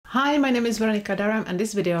Hi, my name is Veronica Daram and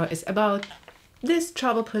this video is about this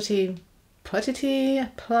travel putty, Potette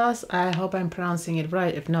Plus. I hope I'm pronouncing it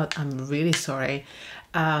right. If not, I'm really sorry.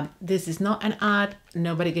 This is not an ad.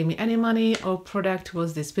 Nobody gave me any money or product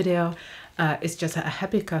towards this video. It's just a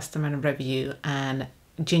happy customer review and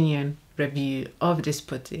genuine review of this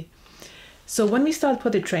putty. So when we start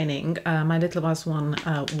potty training, my little was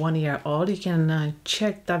 1 year old. You can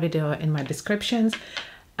check that video in my descriptions.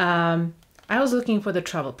 I was looking for the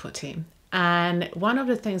travel putty, and one of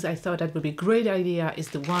the things I thought that would be a great idea is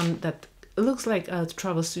the one that looks like a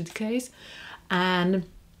travel suitcase, and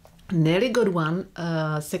nearly got one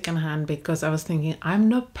secondhand because I was thinking I'm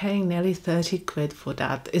not paying nearly 30 quid for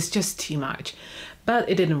that. It's just too much, but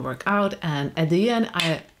it didn't work out, and at the end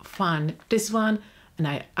I found this one and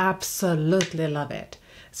I absolutely love it.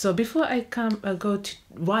 So before I go to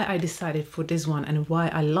why I decided for this one and why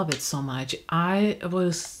I love it so much, I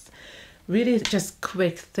was really just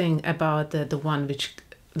quick thing about the one which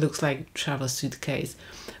looks like travel suitcase.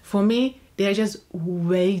 For me, they are just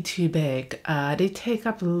way too big. They take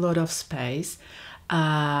up a lot of space.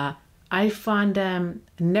 I find them,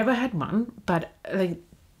 never had one, but like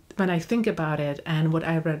when I think about it and what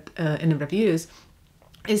I read in the reviews,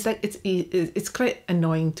 is that it's quite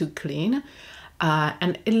annoying to clean,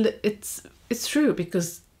 and it's true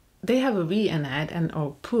because they have a V in it and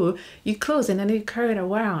or poo. You close it and you carry it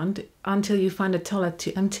around until you find a toilet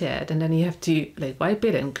to empty it, and then you have to like wipe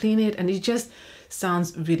it and clean it, and it just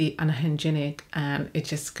sounds really unhygienic, and it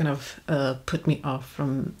just kind of put me off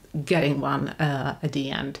from getting one at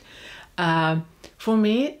the end. For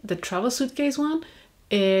me, the travel suitcase one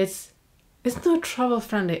it's not travel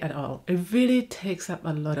friendly at all. It really takes up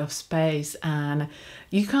a lot of space, and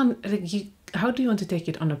you can't how do you want to take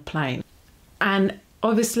it on a plane? And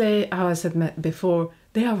obviously, how I said before,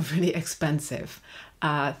 they are really expensive.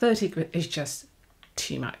 30 quid is just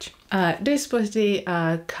too much. This putty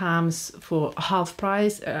comes for half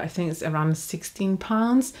price. I think it's around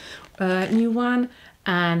 £16, new one,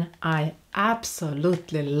 and I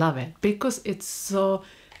absolutely love it because it's so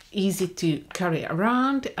easy to carry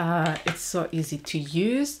around. It's so easy to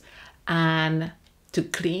use and to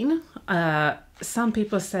clean. Some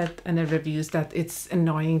people said in the reviews that it's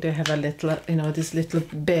annoying. They have a little, these little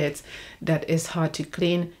bits that is hard to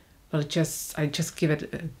clean. Well, I just give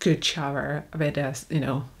it a good shower with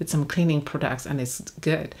with some cleaning products, and it's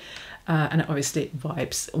good. And obviously it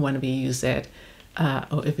wipes when we use it,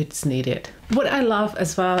 or if it's needed. What I love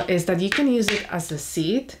as well is that you can use it as a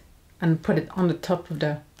seat and put it on the top of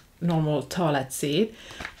the normal toilet seat,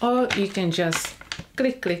 or you can just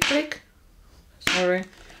click, click, click. Sorry.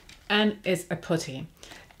 And it's a putty.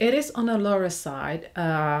 It is on the lower side,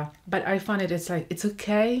 but I find it's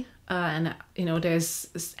okay. And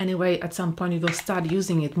there's anyway at some point you will start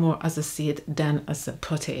using it more as a seat than as a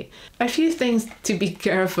putty. A few things to be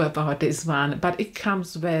careful about this one, but it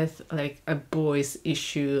comes with like a boy's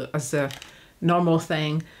issue as a normal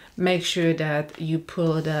thing. Make sure that you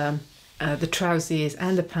pull the trousers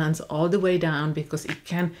and the pants all the way down, because it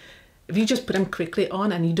can, if you just put them quickly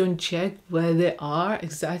on and you don't check where they are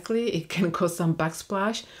exactly, it can cause some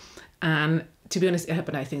backsplash. And to be honest, it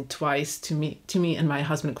happened I think twice to me and my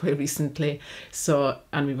husband quite recently.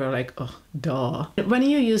 And we were like, oh, duh. When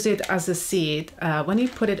you use it as a seat, when you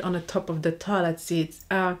put it on the top of the toilet seats,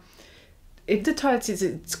 if the toilet seat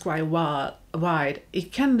is quite wide,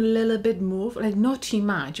 it can a little bit move, like not too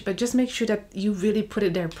much, but just make sure that you really put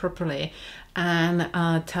it there properly, and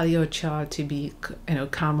tell your child to be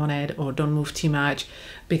calm on it, or don't move too much,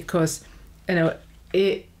 because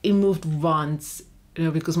it moved once,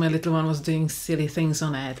 because my little one was doing silly things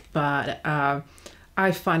on it, but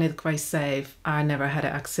I find it quite safe. I never had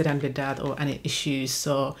an accident with that or any issues.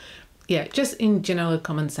 So yeah, just in general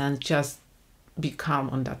common sense, just be calm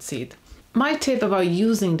on that seat. My tip about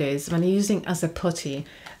using this when you're using as a potty,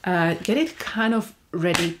 get it kind of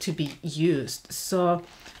ready to be used. So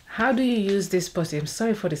how do you use this potty? I'm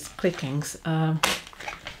sorry for these clickings.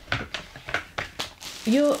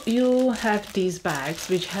 You have these bags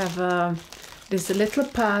which have this little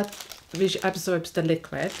pad which absorbs the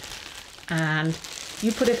liquid, and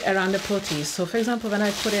you put it around the potty. So for example, when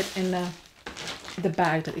I put it in the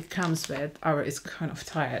bag that it comes with, or it's kind of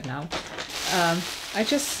tired now, I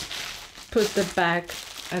just put the bag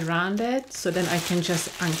around it, so then I can just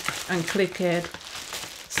unclick it.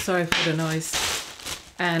 Sorry for the noise.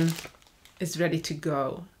 And it's ready to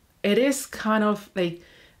go. It is kind of like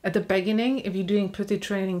at the beginning, if you're doing potty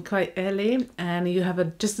training quite early and you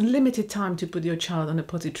have just limited time to put your child on the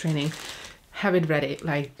potty training, have it ready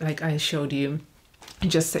like I showed you.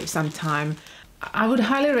 Just save some time. I would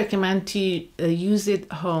highly recommend to use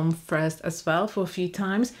it home first as well for a few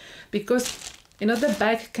times, because you know the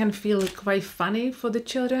bag can feel quite funny for the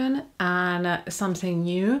children and something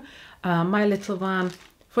new. My little one,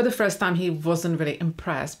 for the first time, he wasn't really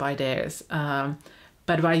impressed by this,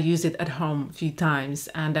 but I used it at home a few times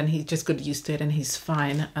and then he just got used to it and he's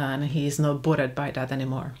fine and he's not bothered by that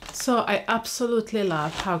anymore. So I absolutely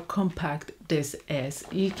love how compact this is.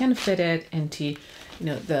 You can fit it into, you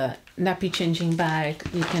know, the nappy changing bag.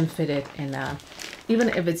 You can fit it in a, even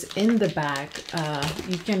if it's in the bag,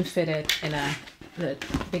 you can fit it in a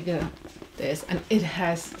bigger this, and it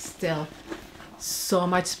has still so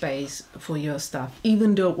much space for your stuff.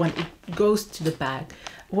 Even though when it goes to the bag,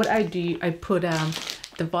 what I do, I put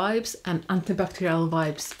the wipes and antibacterial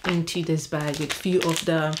wipes into this bag with few of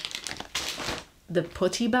the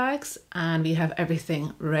Potty bags, and we have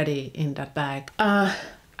everything ready in that bag. I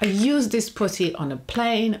use this Potty on a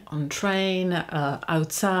plane, on train,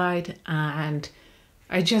 outside, and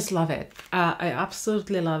I just love it. I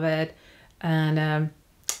absolutely love it, and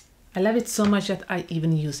I love it so much that I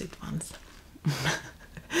even use it once.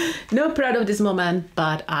 Not proud of this moment,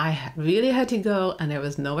 but I really had to go and there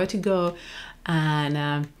was nowhere to go,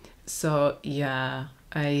 and so yeah,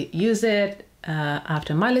 I use it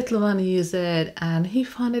after my little one used it and he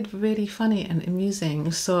found it really funny and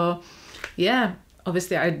amusing. So yeah,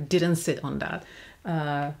 obviously I didn't sit on that,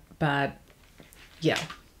 but yeah,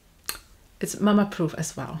 it's mama proof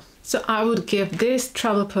as well. So I would give this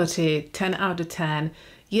travel potty 10 out of 10.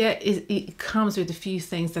 Yeah, it comes with a few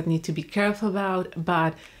things that need to be careful about,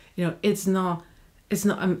 but you know, it's not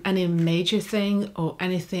any major thing or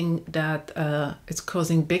anything that is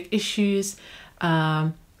causing big issues.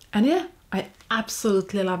 And yeah, I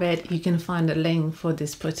absolutely love it. You can find a link for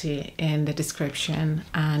this potty in the description,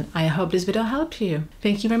 and I hope this video helped you.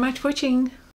 Thank you very much for watching.